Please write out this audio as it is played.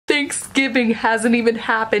Thanksgiving hasn't even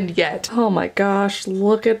happened yet. Oh my gosh,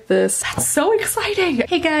 look at this. That's so exciting.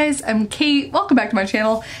 Hey guys, I'm Kate. Welcome back to my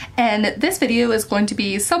channel. And this video is going to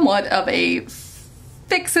be somewhat of a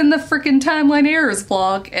fixing the freaking timeline errors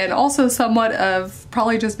vlog, and also somewhat of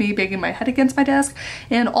probably just me banging my head against my desk,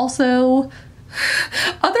 and also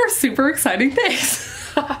other super exciting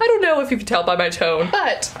things. I don't know if you can tell by my tone,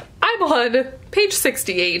 but I'm on page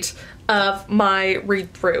 68 of my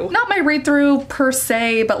read through. Not my read through per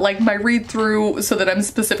se, but like my read through so that I'm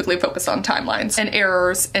specifically focused on timelines and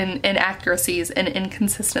errors and inaccuracies and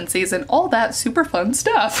inconsistencies and all that super fun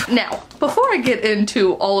stuff. Now, before I get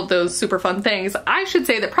into all of those super fun things, I should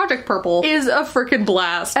say that Project Purple is a freaking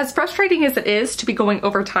blast. As frustrating as it is to be going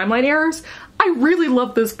over timeline errors, I really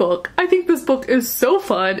love this book. I think this book is so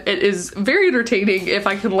fun. It is very entertaining if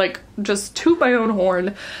I can like just toot my own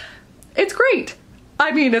horn. It's great.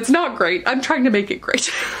 I mean, it's not great. I'm trying to make it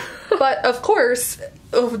great. But of course,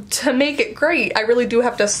 to make it great, I really do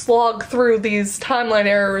have to slog through these timeline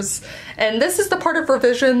errors. And this is the part of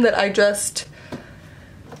revision that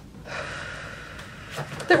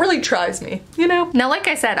that really tries me, you know? Now, like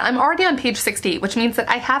I said, I'm already on page 68, which means that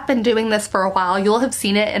I have been doing this for a while. You'll have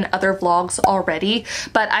seen it in other vlogs already,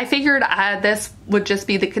 but I figured this would just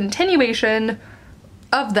be the continuation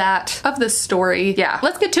of this story. Yeah,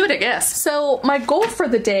 let's get to it, I guess. So my goal for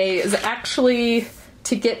the day is actually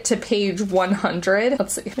to get to page 100.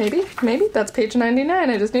 Let's see, maybe that's page 99.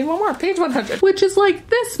 I just need one more. Page 100, which is like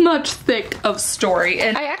this much thick of story.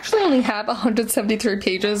 And I actually only have 173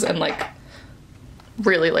 pages and like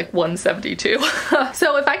really like 172.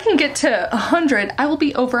 So if I can get to 100, I will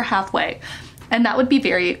be over halfway. And that would be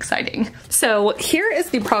very exciting. So here is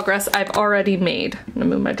the progress I've already made. I'm gonna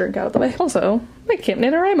move my drink out of the way. Also, my Camp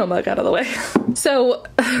NaNoWriMo mug out of the way. So,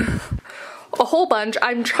 a whole bunch.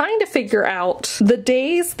 I'm trying to figure out the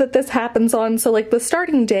days that this happens on. So like the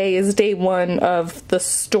starting day is day 1 of the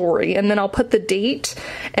story, and then I'll put the date,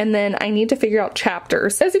 and then I need to figure out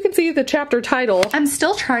chapters. As you can see, the chapter title, I'm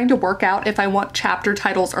still trying to work out if I want chapter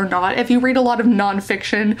titles or not. If you read a lot of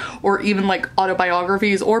nonfiction or even like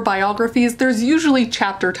autobiographies or biographies, there's usually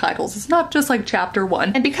chapter titles. It's not just like chapter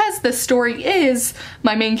 1. And because this story is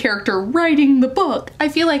my main character writing the book, I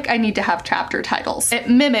feel like I need to have chapter titles. It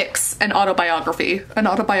mimics an autobiography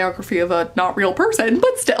of a not real person,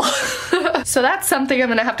 but still. So that's something I'm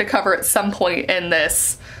gonna have to cover at some point in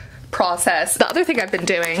this process. The other thing I've been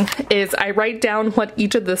doing is I write down what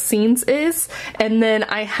each of the scenes is, and then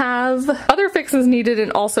I have other fixes needed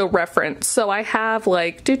and also reference. So I have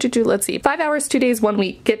like, let's see, 5 hours, 2 days, 1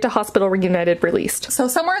 week, get to hospital, reunited, released. So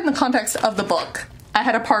somewhere in the context of the book, I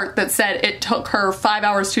had a part that said it took her 5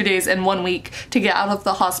 hours, 2 days, and 1 week to get out of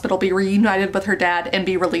the hospital, be reunited with her dad, and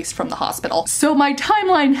be released from the hospital. So my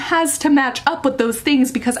timeline has to match up with those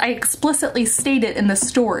things because I explicitly state it in the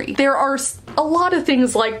story. There are a lot of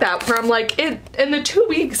things like that where I'm like, in the 2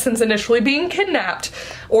 weeks since initially being kidnapped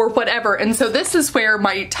or whatever. And so this is where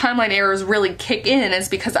my timeline errors really kick in, is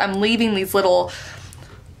because I'm weaving these little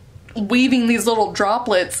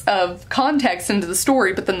droplets of context into the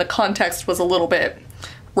story, but then the context was a little bit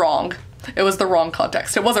wrong. It was the wrong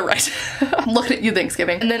context. It wasn't right. Looking at you,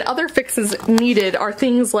 Thanksgiving. And then other fixes needed are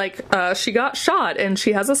things like she got shot and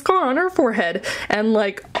she has a scar on her forehead, and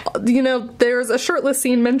like, you know, there's a shirtless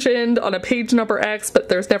scene mentioned on a page number X, but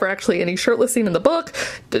there's never actually any shirtless scene in the book.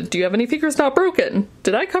 Do you have any figures not broken?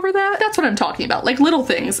 Did I cover that? That's what I'm talking about. Like little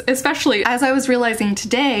things, especially as I was realizing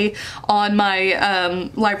today on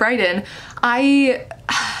my live write-in,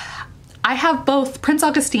 I have both Prince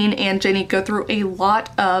Augustine and Jenny go through a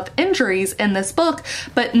lot of injuries in this book,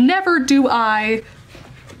 but never do I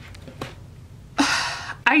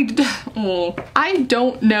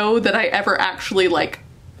don't know that I ever actually like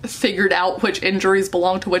figured out which injuries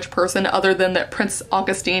belong to which person, other than that Prince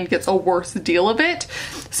Augustine gets a worse deal of it.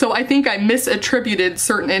 So I think I misattributed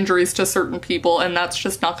certain injuries to certain people, and that's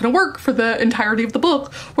just not gonna work for the entirety of the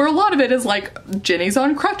book, where a lot of it is like Jenny's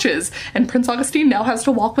on crutches and Prince Augustine now has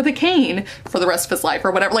to walk with a cane for the rest of his life or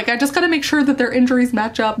whatever. Like, I just gotta make sure that their injuries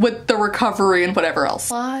match up with the recovery and whatever else.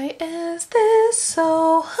 Why is this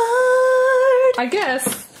so hard? I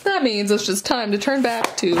guess that means it's just time to turn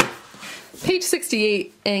back to page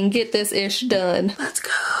 68 and get this ish done. Let's go.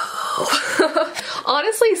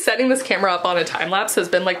 Honestly, setting this camera up on a time lapse has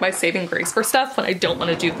been like my saving grace for stuff when I don't want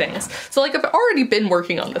to do things. So like, I've already been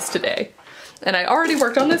working on this today, and I already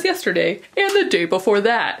worked on this yesterday and the day before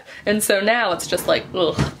that. And so now it's just like,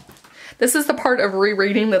 ugh. This is the part of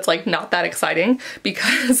rereading that's like not that exciting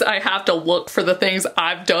because I have to look for the things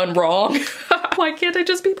I've done wrong. Why can't I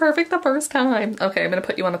just be perfect the first time? Okay, I'm gonna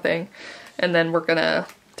put you on a thing and then we're gonna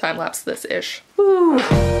time lapse this ish. Woo.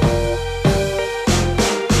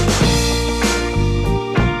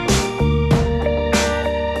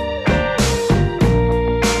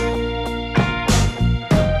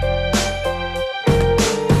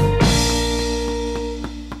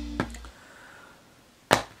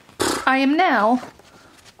 I am now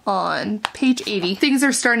on page 80. Things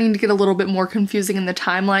are starting to get a little bit more confusing in the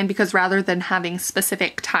timeline because rather than having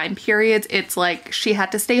specific time periods, it's like she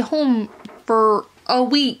had to stay home for a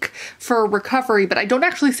week for recovery, but I don't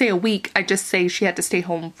actually say a week, I just say she had to stay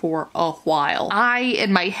home for a while. I,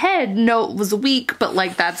 in my head, know it was a week, but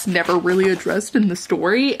like that's never really addressed in the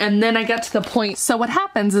story. And then I get to the point, so what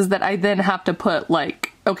happens is that I then have to put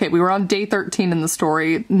like, okay, we were on day 13 in the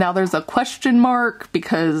story, now there's a question mark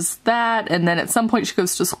because that, and then at some point she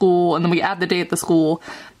goes to school, and then we add the day at the school.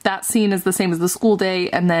 That scene is the same as the school day,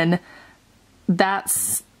 and then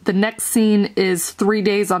that's the next scene is 3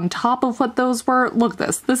 days on top of what those were. Look,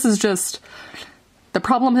 this is just, the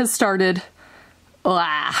problem has started.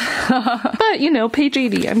 But you know, page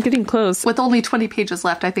 80, I'm getting close. With only 20 pages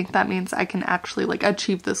left, I think that means I can actually like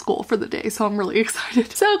achieve this goal for the day, so I'm really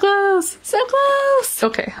excited. So close, so close.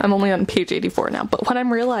 Okay, I'm only on page 84 now, but what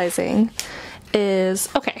I'm realizing is,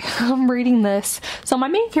 okay, I'm reading this. So my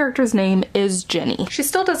main character's name is Jenny. She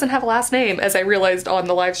still doesn't have a last name, as I realized on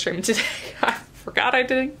the live stream today. I forgot I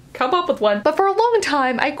didn't come up with one. But for a long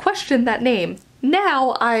time, I questioned that name.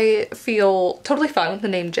 Now I feel totally fine with the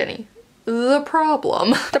name Jenny. The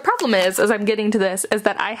problem is, as I'm getting to this, is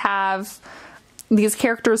that I have these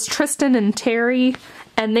characters, Tristan and Terry,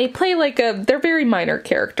 and they play like they're very minor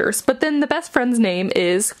characters, but then the best friend's name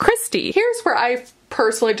is Christy. Here's where I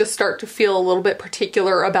personally just start to feel a little bit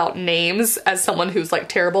particular about names as someone who's like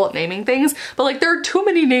terrible at naming things, but like there are too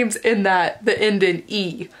many names in that end in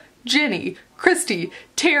E. Jenny, Christy,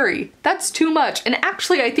 Terry, that's too much. And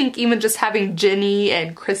actually I think even just having Jenny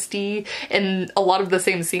and Christy in a lot of the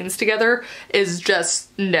same scenes together is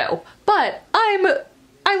just no. But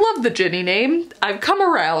I love the Jenny name. I've come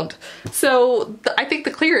around. So I think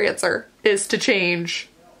the clear answer is to change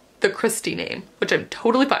the Christy name, which I'm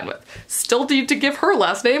totally fine with. Still need to give her a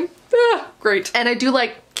last name. Great. And I do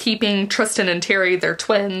like keeping Tristan and Terry, they're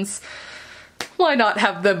twins. Why not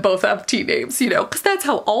have them both have T names, you know, because that's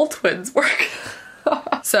how all twins work.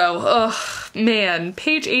 So, man,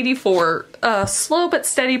 page 84, slow but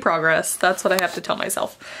steady progress. That's what I have to tell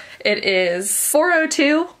myself. It is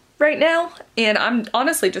 4:02 right now, and I'm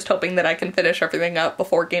honestly just hoping that I can finish everything up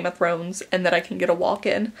before Game of Thrones and that I can get a walk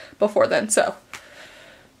in before then. So,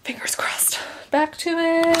 fingers crossed. Back to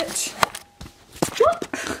it.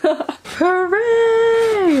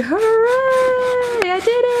 Hooray! Hooray! I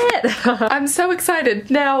did it! I'm so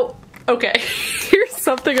excited. Now, okay, here's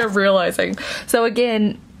something I'm realizing. So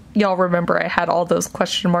again, y'all remember I had all those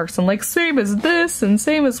question marks and like same as this and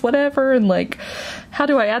same as whatever and like how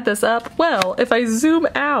do I add this up? Well, if I zoom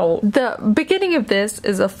out, the beginning of this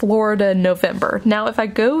is a Florida November. Now if I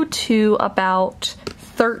go to about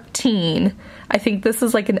 13, I think this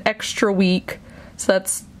is like an extra week, so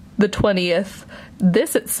that's the 20th.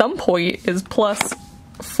 This at some point is plus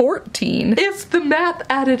 14. If the math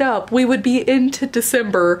added up, we would be into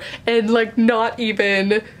December and like not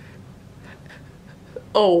even,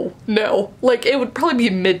 oh no, like it would probably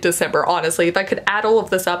be mid-December, honestly. If I could add all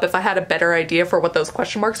of this up, if I had a better idea for what those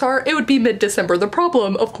question marks are, it would be mid-December. The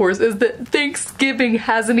problem, of course, is that Thanksgiving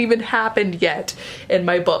hasn't even happened yet in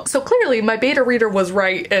my book. So clearly my beta reader was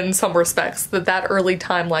right in some respects, that early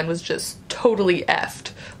timeline was just totally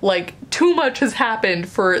effed. Like, too much has happened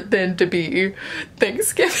for it then to be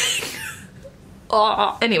Thanksgiving.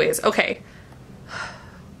 Anyways, okay.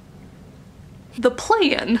 The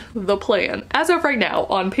plan, as of right now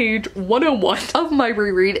on page 101 of my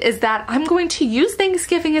reread is that I'm going to use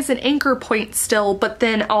Thanksgiving as an anchor point still, but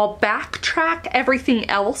then I'll backtrack everything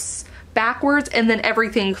else backwards and then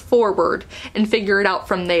everything forward and figure it out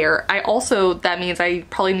from there. That means I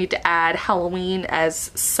probably need to add Halloween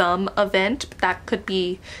as some event, but that could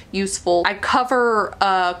be useful. I cover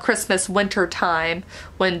Christmas winter time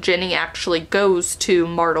when Jenny actually goes to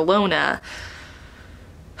Martelona.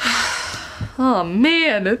 Oh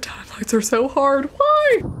man, timelines are so hard.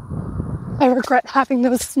 Why? I regret having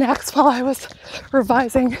those snacks while I was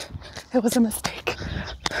revising. It was a mistake.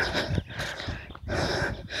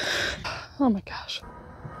 Oh my gosh.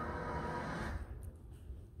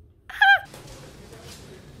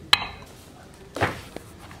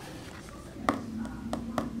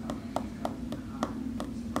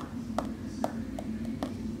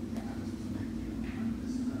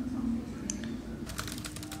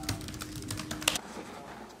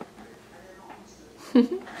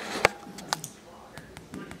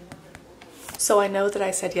 So I know that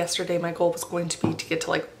I said yesterday my goal was going to be to get to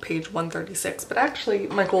like page 136, but actually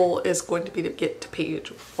my goal is going to be to get to page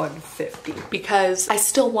 150 because I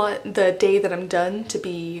still want the day that I'm done to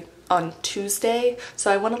be on Tuesday, so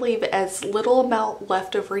I want to leave as little amount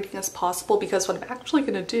left of reading as possible, because what I'm actually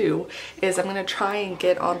going to do is I'm going to try and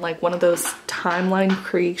get on like one of those timeline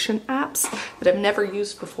creation apps that I've never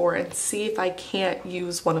used before and see if I can't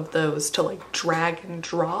use one of those to like drag and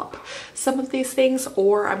drop some of these things,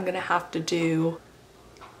 or I'm going to have to do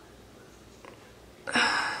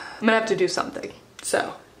something.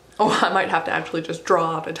 So, I might have to actually just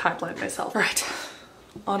draw out a timeline myself. All right,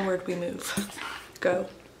 onward we move. Go.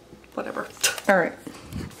 Whatever. All right.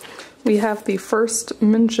 We have the first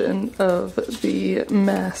mention of the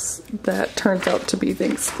mess that turns out to be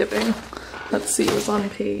Thanksgiving. Let's see, it was on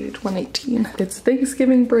page 118. It's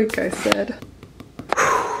Thanksgiving break, I said.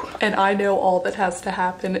 And I know all that has to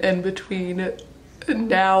happen in between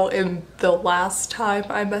now and the last time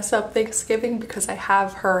I mess up Thanksgiving, because I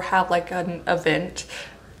have her have like an event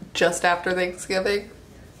just after Thanksgiving.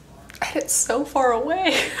 And it's so far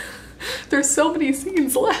away. There's so many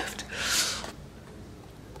scenes left.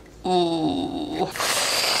 Ooh.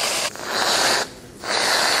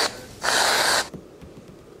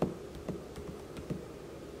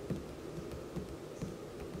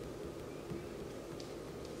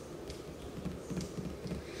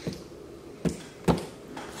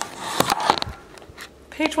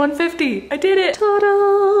 Page 150. I did it.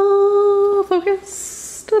 Ta-da!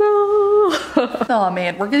 Focus. Ta-da! Oh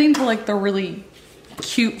man, we're getting to like the really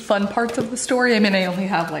cute fun parts of the story. I mean, I only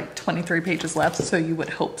have like 23 pages left, so you would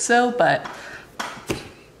hope so, but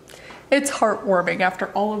it's heartwarming after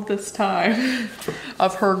all of this time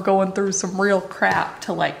of her going through some real crap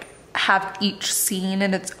to like have each scene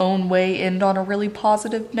in its own way end on a really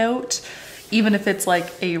positive note, even if it's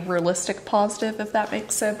like a realistic positive, if that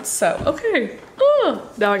makes sense. So, okay.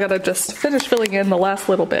 Now I gotta just finish filling in the last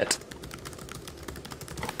little bit.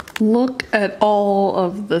 Look at all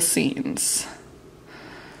of the scenes.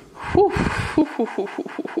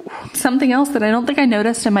 Something else that I don't think I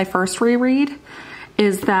noticed in my first reread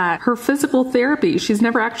is that her physical therapy, she's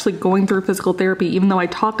never actually going through physical therapy, even though I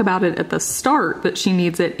talk about it at the start that she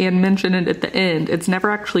needs it and mention it at the end. It's never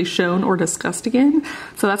actually shown or discussed again.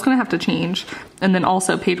 So that's gonna have to change. And then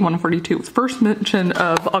also page 142, first mention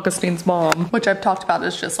of Augustine's mom, which I've talked about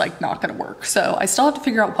is just like not gonna work. So I still have to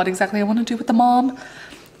figure out what exactly I wanna do with the mom,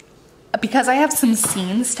 because I have some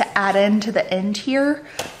scenes to add into the end here.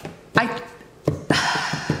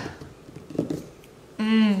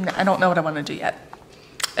 I don't know what I want to do yet.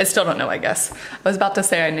 I still don't know, I guess. I was about to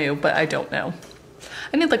say I knew, but I don't know.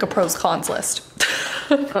 I need like a pros cons list.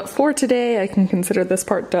 But for today, I can consider this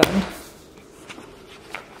part done.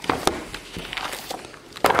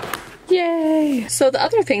 Yay! So the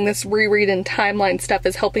other thing this reread and timeline stuff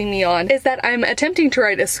is helping me on is that I'm attempting to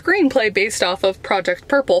write a screenplay based off of Project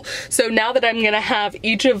Purple. So now that I'm gonna have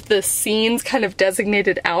each of the scenes kind of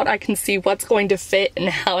designated out, I can see what's going to fit and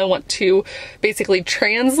how I want to basically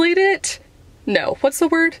translate it. No, what's the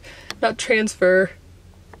word? Not transfer,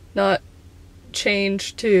 not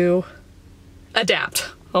change, to adapt.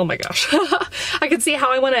 Oh my gosh. I can see how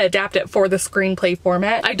I want to adapt it for the screenplay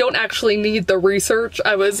format. I don't actually need the research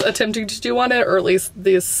I was attempting to do on it, or at least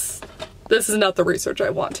this is not the research I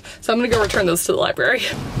want. So I'm gonna go return those to the library.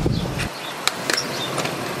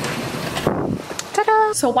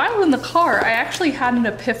 Ta-da! So while in the car, I actually had an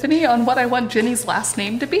epiphany on what I want Jenny's last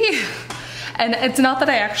name to be. And it's not that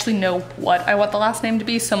I actually know what I want the last name to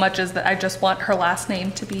be so much as that I just want her last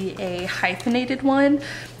name to be a hyphenated one,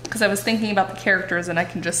 because I was thinking about the characters and I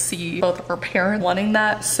can just see both of her parents wanting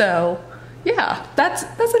that. So yeah, that's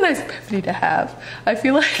a nice epiphany to have. I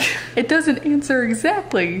feel like it doesn't answer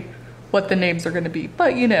exactly what the names are gonna be,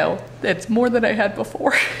 but you know, it's more than I had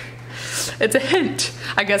before. It's a hint.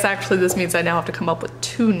 I guess actually this means I now have to come up with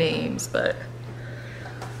 2 names, but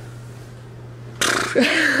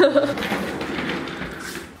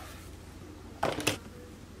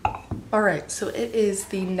all right, so it is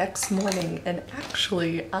the next morning and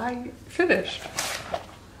actually I finished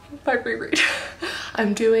my reread.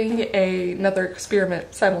 I'm doing another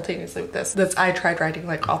experiment simultaneously with this. I tried writing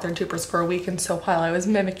like authortubers for a week, and so while I was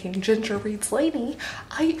mimicking Ginger Reads Lainey,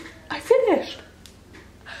 I finished.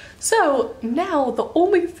 So now the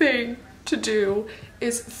only thing to do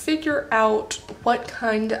is figure out what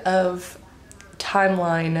kind of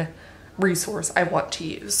timeline resource I want to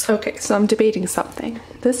use. Okay, so I'm debating something.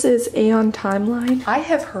 This is Aeon Timeline. I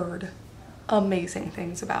have heard amazing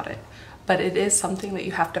things about it, but it is something that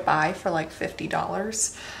you have to buy for like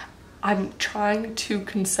 $50. I'm trying to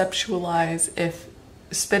conceptualize if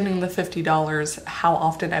spending the $50, how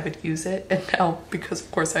often I would use it, and now because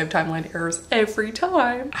of course I have timeline errors every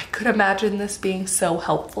time. I could imagine this being so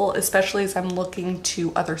helpful, especially as I'm looking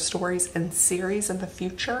to other stories and series in the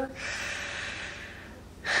future.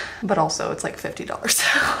 but also it's like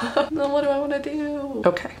 $50. Then what do I want to do?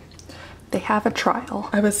 Okay. They have a trial.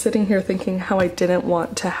 I was sitting here thinking how I didn't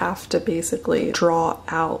want to have to basically draw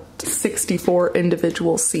out 64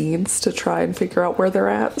 individual scenes to try and figure out where they're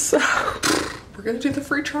at. So we're gonna do the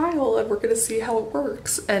free trial and we're gonna see how it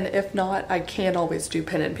works. And if not, I can always do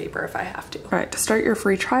pen and paper if I have to. All right, to start your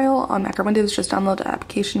free trial on Mac or Windows, just download the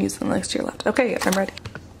application using the links to your left. Okay, I'm ready.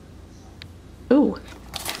 Ooh,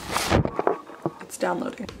 it's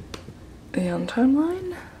downloading. And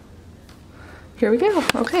timeline. Here we go,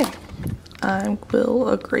 okay. I will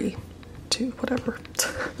agree to whatever.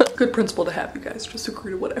 Good principle to have, you guys, just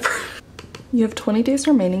agree to whatever. You have 20 days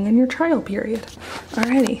remaining in your trial period.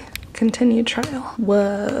 Alrighty, continue trial.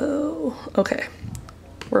 Whoa, okay.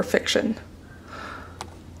 We're fiction.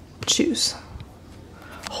 Choose.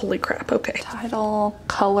 Holy crap, okay. Title,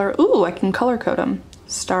 color, ooh, I can color code them.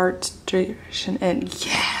 Start, duration, end,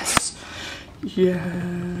 yes.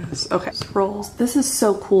 Yes. Okay. Scrolls. This is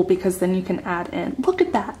so cool because then you can add in. Look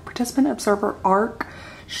at that. Participant, observer, arc.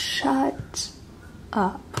 Shut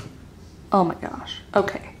up. Oh my gosh.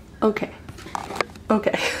 Okay. Okay.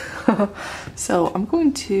 Okay. So I'm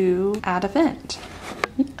going to add event.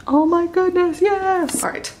 Oh my goodness. Yes.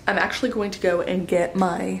 All right. I'm actually going to go and get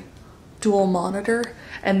my dual monitor,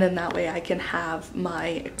 and then that way I can have my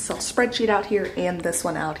Excel spreadsheet out here and this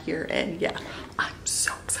one out here. And yeah, I'm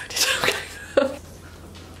so excited. Okay.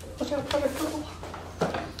 Look out, product girl.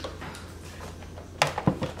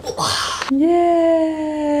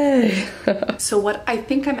 Yay! So what I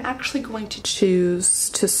think I'm actually going to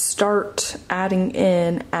choose to start adding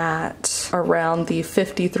in at around the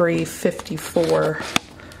 53, 54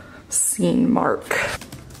 scene mark.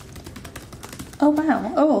 Oh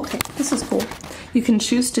wow, oh okay, this is cool. You can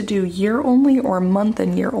choose to do year only or month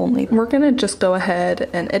and year only. We're gonna just go ahead,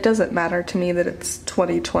 and it doesn't matter to me that it's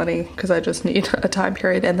 2020 because I just need a time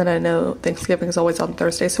period, and then I know Thanksgiving is always on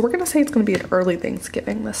Thursday, so we're gonna say it's gonna be an early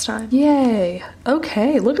Thanksgiving this time. Yay,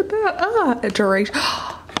 okay, look at that, a duration.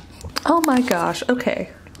 Oh my gosh, okay.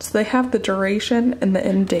 So they have the duration and the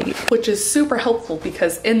end date, which is super helpful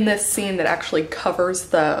because in this scene that actually covers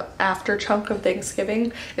the after chunk of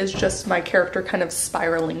Thanksgiving is just my character kind of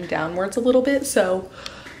spiraling downwards a little bit. So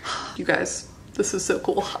you guys, this is so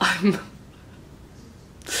cool.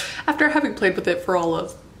 After having played with it for all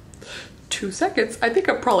of 2 seconds, I think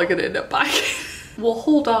I'm probably gonna end up buying it. We'll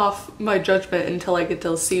hold off my judgment until I get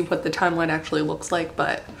to see what the timeline actually looks like,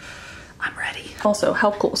 but I'm ready. Also,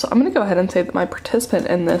 how cool. So I'm gonna go ahead and say that my participant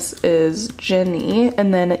in this is Jenny,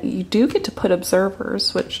 and then you do get to put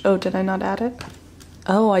observers, which, oh, did I not add it?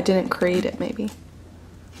 Oh, I didn't create it, maybe.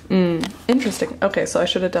 Interesting. Okay, so I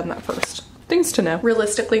should have done that first. Things to know.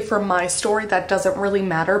 Realistically, for my story, that doesn't really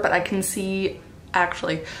matter, but I can see,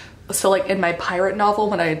 actually, so like in my pirate novel,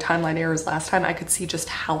 when I had timeline errors last time, I could see just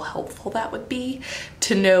how helpful that would be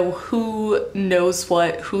to know who knows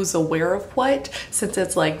what, who's aware of what, since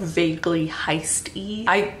it's like vaguely heist-y.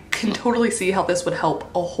 I can totally see how this would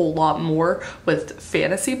help a whole lot more with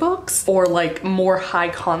fantasy books or like more high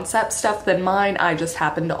concept stuff than mine. I just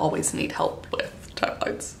happen to always need help with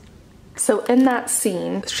timelines. So in that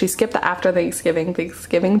scene, she skipped the after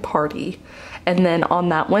Thanksgiving party. And then on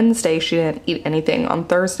that Wednesday, she didn't eat anything. On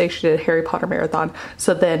Thursday, she did a Harry Potter marathon.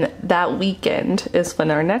 So then that weekend is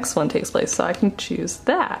when our next one takes place. So I can choose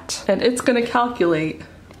that. And it's gonna calculate.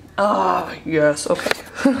 Ah, yes, okay.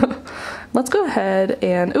 Let's go ahead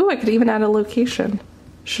and, ooh, I could even add a location.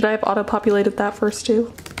 Should I have auto-populated that first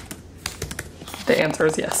too? The answer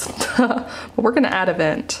is yes. But we're gonna add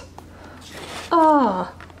event.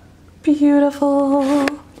 Ah, beautiful.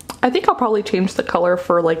 I think I'll probably change the color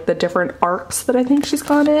for like the different arcs that I think she's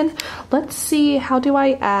gone in. Let's see, how do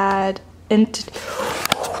I add entity?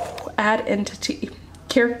 Add entity.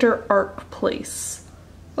 Character arc place.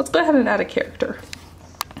 Let's go ahead and add a character.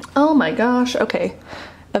 Oh my gosh, okay.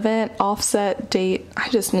 Event, offset, date. I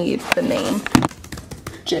just need the name.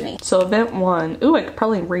 Jenny. So event 1, ooh, I could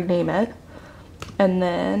probably rename it. And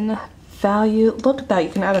then value, look at that,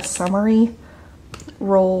 you can add a summary.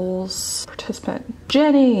 Roles, participant,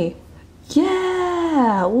 Jenny.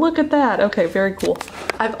 Yeah, look at that. Okay, very cool.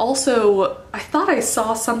 I've also, I thought I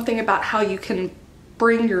saw something about how you can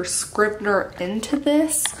bring your Scrivener into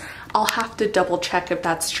this. I'll have to double check if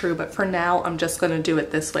that's true, but for now I'm just gonna do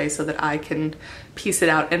it this way so that I can piece it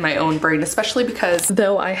out in my own brain, especially because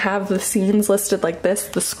though I have the scenes listed like this,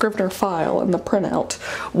 the Scrivener file and the printout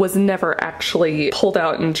was never actually pulled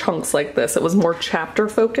out in chunks like this. It was more chapter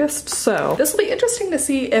focused. So this will be interesting to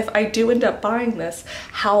see if I do end up buying this,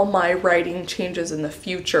 how my writing changes in the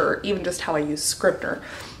future, even just how I use Scrivener.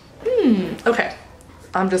 Okay,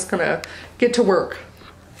 I'm just gonna get to work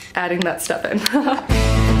adding that stuff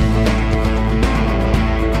in.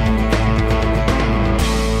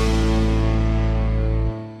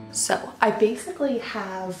 So I basically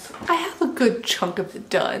have a good chunk of it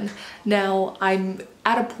done. Now I'm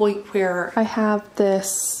at a point where I have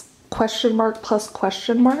this question mark plus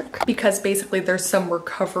question mark because basically there's some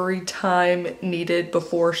recovery time needed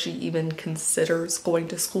before she even considers going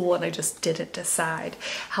to school, and I just didn't decide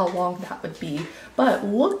how long that would be. But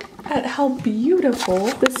look at how beautiful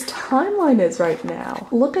this timeline is right now.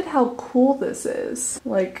 Look at how cool this is.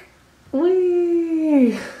 Like,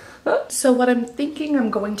 whee! So what I'm thinking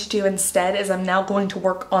I'm going to do instead is I'm now going to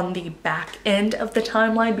work on the back end of the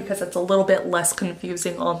timeline because it's a little bit less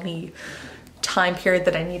confusing on the time period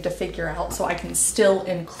that I need to figure out, so I can still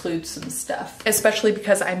include some stuff, especially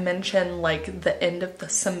because I mentioned like the end of the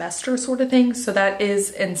semester sort of thing. So that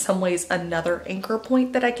is in some ways another anchor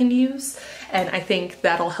point that I can use, and I think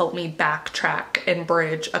that'll help me backtrack and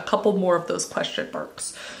bridge a couple more of those question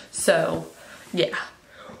marks. So yeah.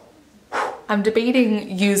 I'm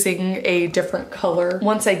debating using a different color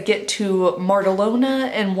once I get to Martelona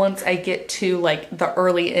and once I get to like the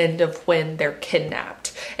early end of when they're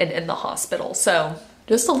kidnapped and in the hospital. So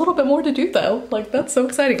just a little bit more to do though. Like, that's so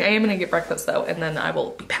exciting. I am gonna get breakfast though, and then I will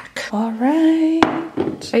be back. All right.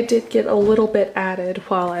 I did get a little bit added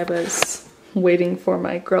while I was waiting for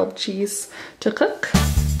my grilled cheese to cook.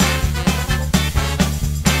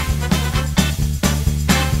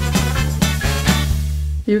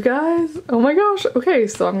 You guys, oh my gosh. Okay,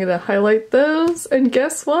 so I'm gonna highlight those, and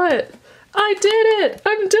guess what? I did it!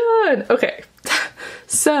 I'm done! Okay,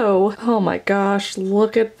 so, oh my gosh,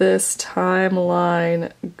 look at this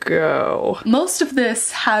timeline go. Most of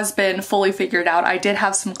this has been fully figured out. I did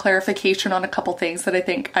have some clarification on a couple things that I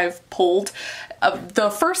think I've pulled. The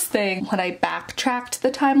first thing, when I backtracked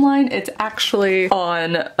the timeline, it's actually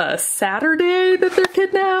on a Saturday that they're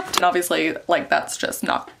kidnapped. And obviously, like, that's just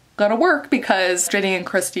not gonna work because Jenny and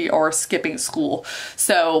Christy are skipping school.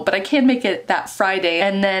 So, but I can make it that Friday,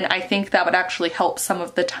 and then I think that would actually help some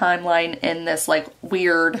of the timeline in this like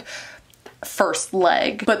weird first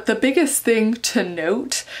leg. But the biggest thing to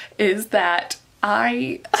note is that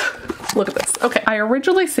look at this. Okay, I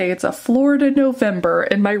originally say it's a Florida November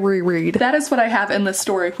in my reread. That is what I have in the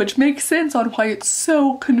story, which makes sense on why it's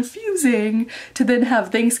so confusing to then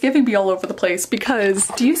have Thanksgiving be all over the place, because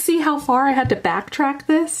do you see how far I had to backtrack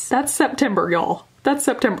this? That's September, y'all. That's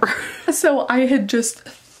September. So I had just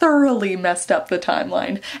thoroughly messed up the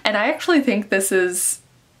timeline, and I actually think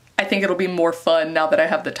I think it'll be more fun now that I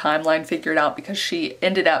have the timeline figured out, because she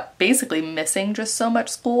ended up basically missing just so much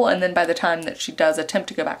school, and then by the time that she does attempt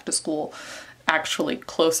to go back to school, actually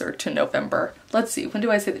closer to November. Let's see, when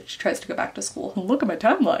do I say that she tries to go back to school? Look at my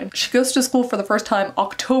timeline. She goes to school for the first time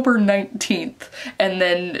October 19th, and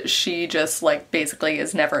then she just like basically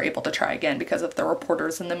is never able to try again because of the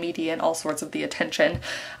reporters and the media and all sorts of the attention.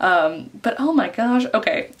 But oh my gosh,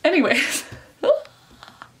 okay, anyways.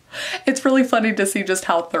 It's really funny to see just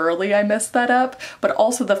how thoroughly I messed that up, but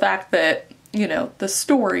also the fact that, you know, the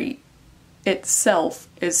story itself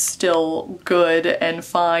is still good and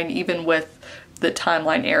fine even with the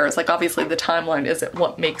timeline errors. Like, obviously the timeline isn't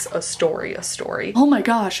what makes a story a story. Oh my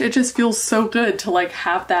gosh, it just feels so good to like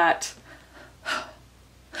have that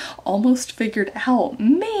almost figured out.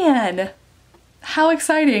 Man, how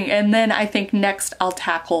exciting. And then I think next I'll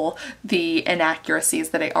tackle the inaccuracies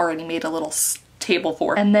that I already made a little table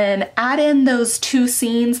for, and then add in those two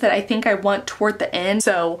scenes that I think I want toward the end.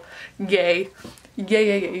 So yay, yay,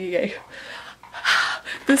 yay, yay, yay.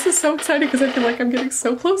 This is so exciting because I feel like I'm getting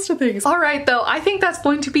so close to things. All right though, I think that's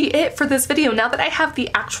going to be it for this video. Now that I have the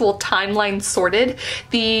actual timeline sorted,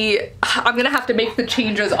 I'm gonna have to make the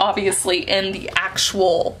changes obviously in the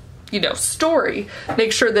actual, you know, story.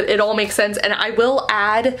 Make sure that it all makes sense, and I will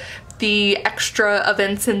add the extra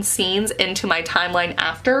events and scenes into my timeline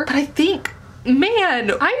after. But I think,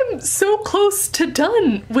 man, I am so close to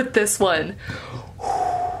done with this one.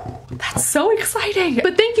 That's so exciting.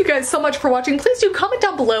 But thank you guys so much for watching. Please do comment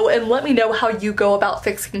down below and let me know how you go about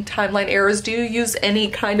fixing timeline errors. Do you use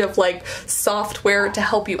any kind of like software to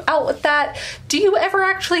help you out with that? Do you ever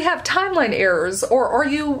actually have timeline errors, or are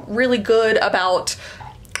you really good about,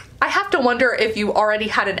 I have to wonder if you already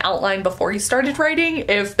had an outline before you started writing,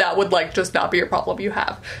 if that would like just not be a problem you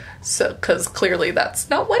have. So, cause clearly that's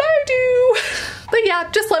not what I do. But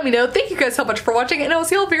yeah, just let me know. Thank you guys so much for watching, and I'll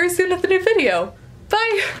see y'all very soon at the new video.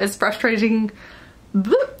 Bye. It's frustrating.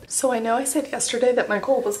 So I know I said yesterday that my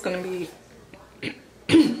goal was gonna be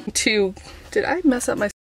did I mess up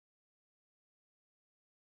my